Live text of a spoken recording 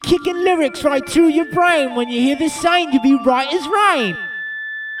kicking lyrics right through your brain. When you hear this sign, you be right as rain.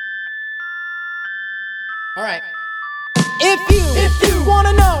 Alright. If you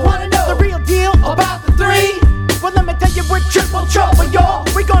wanna know the real deal about the three, well let me tell you we're triple trouble, y'all.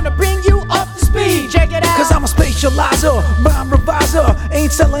 We're gonna bring you up to speed. Check it out. Cause I'm a spatializer, rhyme reviser.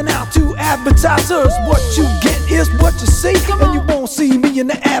 Ain't selling out to advertisers. What you get is what you see, and you won't see me in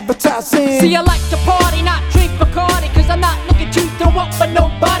the advertising. See, I like to party, not drink Bacardi, cause I'm not looking to throw up for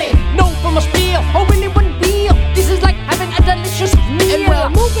nobody. No from a spiel, or really one deal. This is like having a delicious meal. And we're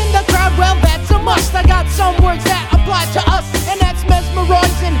moving the crowd, well that's a must. I got some words that apply to us, and that's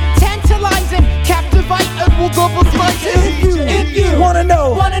mesmerizing, tantalizing, captivating, will double slicing. If you wanna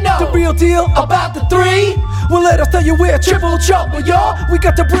know the real deal about the three, well let us tell you we're triple trouble, y'all. We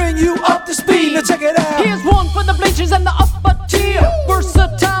got to bring you up to speed. Now check it out. Here's one for the bleachers and the upper tier.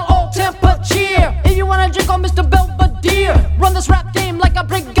 Versatile, all temper cheer. If you wanna drink on Mr. Belvedere, run this rap game like a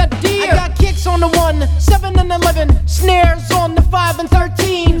brigadier. I got kicks on the 1, 7 and 11, snares on the 5 and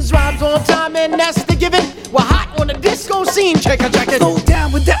 13s, rhymes on time and that's the given. We're hot on the disco scene. Check it. Slow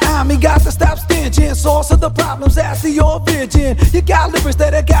down with the army, got to stop stinching. Source of the problems, that's the origin. You got lyrics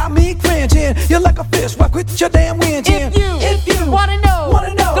that have got me cringing. You're like a fish, why quit your damn whinging? If you wanna know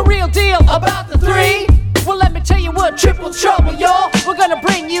the real deal about the three, well let me tell you we're triple trouble, y'all. We're gonna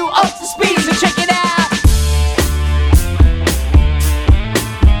bring you up to speed, so check it out.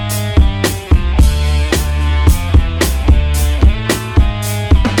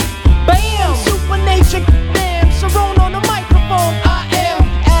 Bam! Supernature, damn, Cerrone on the microphone. I am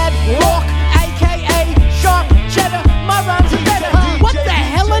Ad Rock, aka Sharp Cheddar. My rhymes are better. What the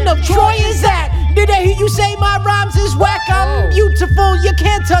hell in the Troy is that? Did I hear you say my rhymes is whack? I'm beautiful, you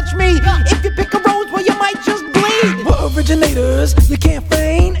can't touch me. If you pick a rose, well you might just bleed. We're originators, you can't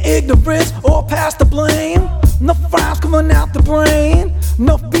feign ignorance or pass the blame. Enough rhymes coming out the brain,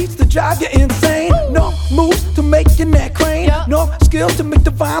 enough beats to drive you insane. No moves to make your neck crane, no skills to make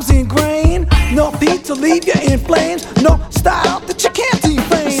the rhymes ingrain, no beat to leave you in flames, no style that you can't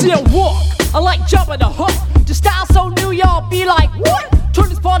defame. See I walk, I like jumping the hook. The style so new, y'all be like, what? Turn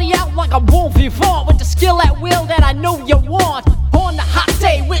this party out like a wolf you fought, with the skill at will that I know you want. On the hot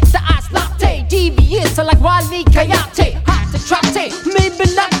day with the ice latte, devious like Wile Coyote. Hot to trotte, maybe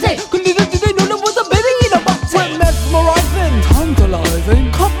latte. They know there was a baby in a box. We're mesmerizing,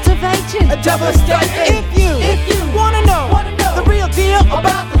 Tantalizing, Cultivating, devastating. If you wanna know the real deal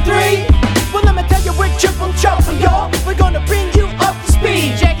about the three, well let me tell you we're triple trouble, y'all. We're gonna bring you up to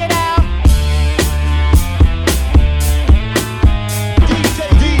speed. Check it out.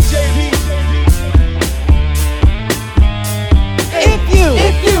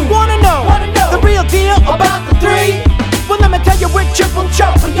 If you wanna know the real deal about the three, well let me tell you we're triple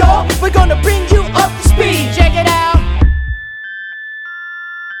trouble, y'all. We're gonna